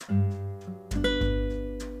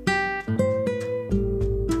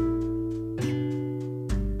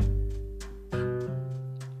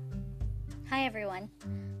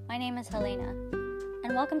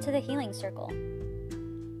and welcome to the Healing Circle.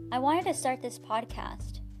 I wanted to start this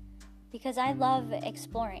podcast because I love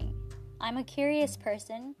exploring. I'm a curious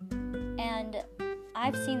person, and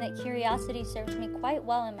I've seen that curiosity serves me quite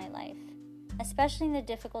well in my life, especially in the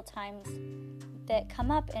difficult times that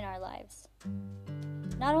come up in our lives.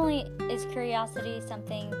 Not only is curiosity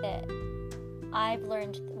something that I've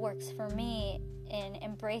learned works for me in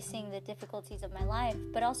embracing the difficulties of my life,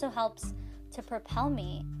 but also helps to propel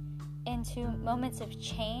me into moments of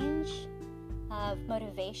change, of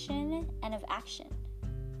motivation, and of action.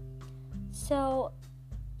 So,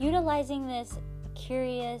 utilizing this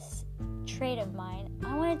curious trait of mine,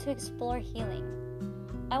 I wanted to explore healing.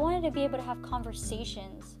 I wanted to be able to have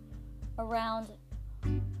conversations around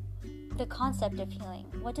the concept of healing.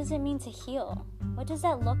 What does it mean to heal? What does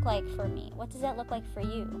that look like for me? What does that look like for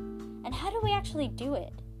you? And how do we actually do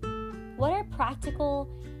it? What are practical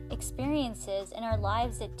experiences in our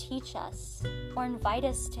lives that teach us or invite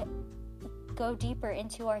us to go deeper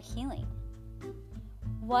into our healing?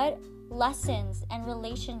 What lessons and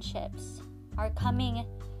relationships are coming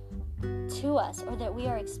to us or that we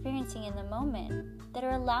are experiencing in the moment that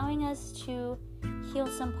are allowing us to heal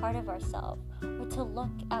some part of ourselves, or to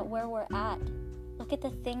look at where we're at, look at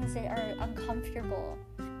the things that are uncomfortable,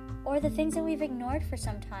 or the things that we've ignored for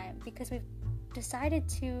some time because we've decided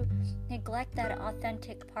to neglect that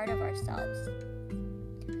authentic part of ourselves.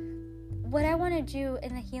 What I want to do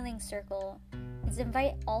in the Healing Circle is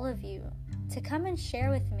invite all of you to come and share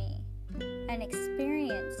with me and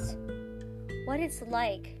experience what it's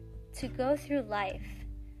like to go through life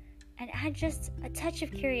and add just a touch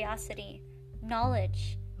of curiosity,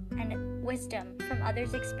 knowledge, and wisdom from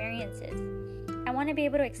others' experiences. I want to be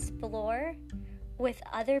able to explore with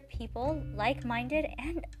other people, like-minded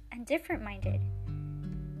and different-minded,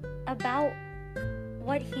 about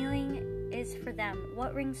what healing is for them,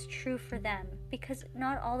 what rings true for them, because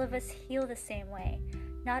not all of us heal the same way.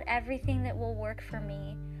 Not everything that will work for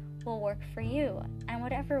me will work for you, and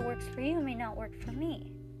whatever works for you may not work for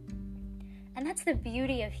me. And that's the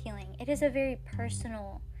beauty of healing. It is a very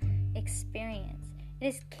personal experience. It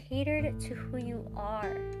is catered to who you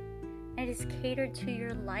are. It is catered to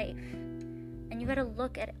your life. And you got to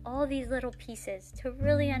look at all these little pieces to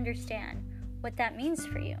really understand what that means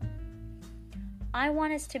for you. I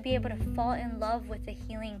want us to be able to fall in love with the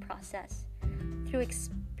healing process through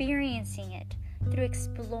experiencing it, through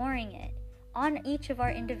exploring it on each of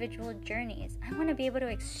our individual journeys. I want to be able to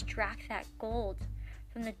extract that gold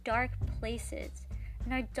from the dark places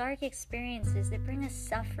and our dark experiences that bring us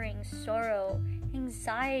suffering, sorrow,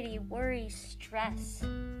 anxiety, worry, stress.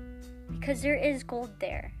 Because there is gold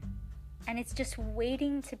there, and it's just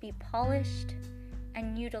waiting to be polished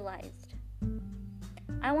and utilized.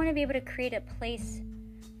 I want to be able to create a place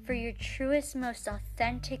for your truest, most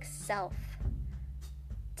authentic self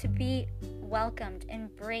to be welcomed,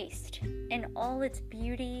 embraced in all its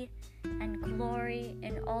beauty and glory,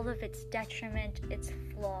 in all of its detriment, its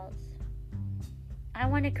flaws. I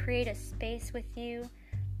want to create a space with you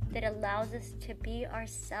that allows us to be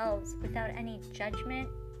ourselves without any judgment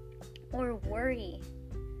or worry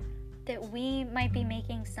that we might be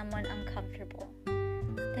making someone uncomfortable.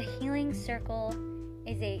 The Healing Circle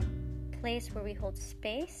is a place where we hold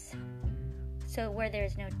space, so where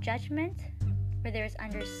there's no judgment, where there's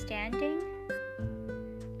understanding,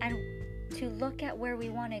 and to look at where we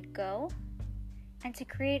want to go, and to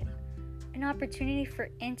create an opportunity for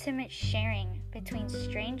intimate sharing between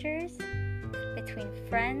strangers, between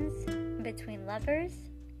friends, between lovers.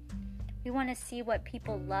 We want to see what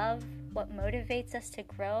people love, what motivates us to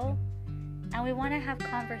grow, and we want to have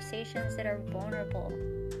conversations that are vulnerable.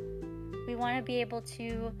 We want to be able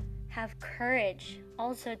to have courage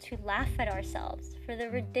also to laugh at ourselves for the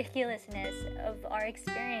ridiculousness of our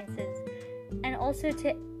experiences, and also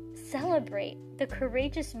to celebrate the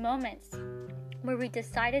courageous moments where we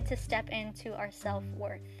decided to step into our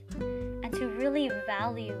self-worth and to really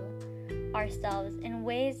value ourselves in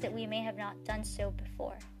ways that we may have not done so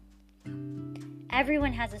before.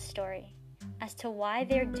 Everyone has a story as to why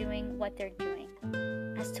they're doing what they're doing,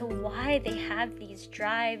 as to why they have these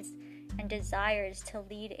drives and desires to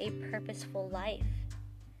lead a purposeful life.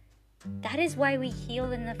 That is why we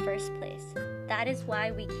heal in the first place. That is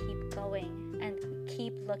why we keep going and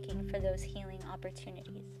keep looking for those healing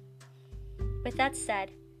opportunities. With that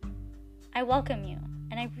said, I welcome you,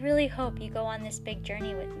 and I really hope you go on this big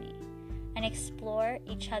journey with me and explore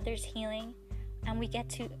each other's healing, and we get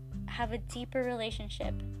to have a deeper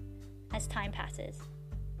relationship as time passes.